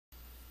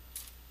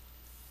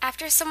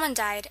After someone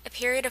died, a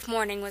period of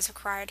mourning was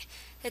required.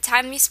 The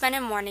time you spent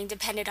in mourning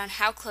depended on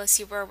how close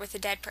you were with the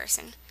dead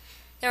person.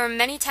 There were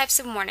many types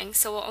of mourning,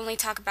 so we'll only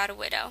talk about a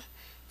widow.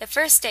 The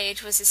first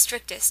stage was the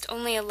strictest,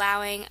 only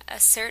allowing a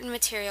certain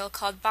material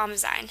called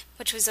bombazine,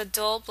 which was a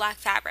dull black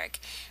fabric,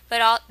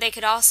 but they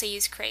could also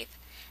use crepe.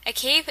 A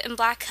cape and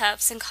black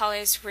cuffs and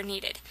collars were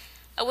needed.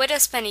 A widow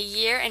spent a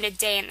year and a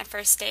day in the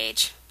first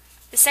stage.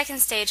 The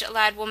second stage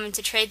allowed women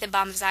to trade the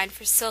bombazine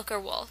for silk or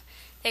wool.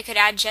 They could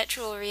add jet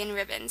jewelry and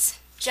ribbons.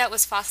 Jet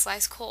was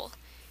fossilized coal.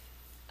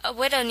 A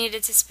widow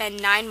needed to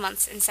spend 9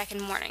 months in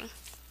second mourning.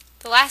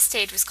 The last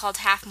stage was called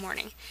half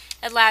mourning.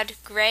 It allowed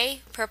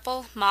gray,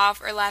 purple,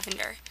 mauve, or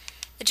lavender.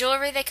 The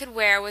jewelry they could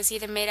wear was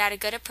either made out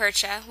of gutta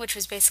percha, which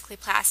was basically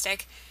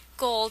plastic,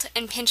 gold,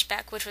 and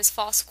pinchbeck, which was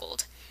false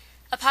gold.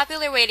 A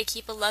popular way to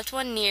keep a loved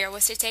one near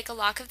was to take a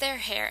lock of their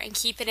hair and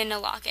keep it in a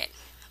locket.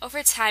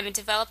 Over time, it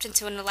developed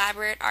into an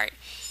elaborate art,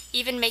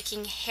 even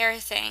making hair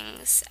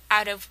things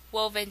out of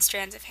woven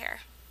strands of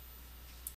hair.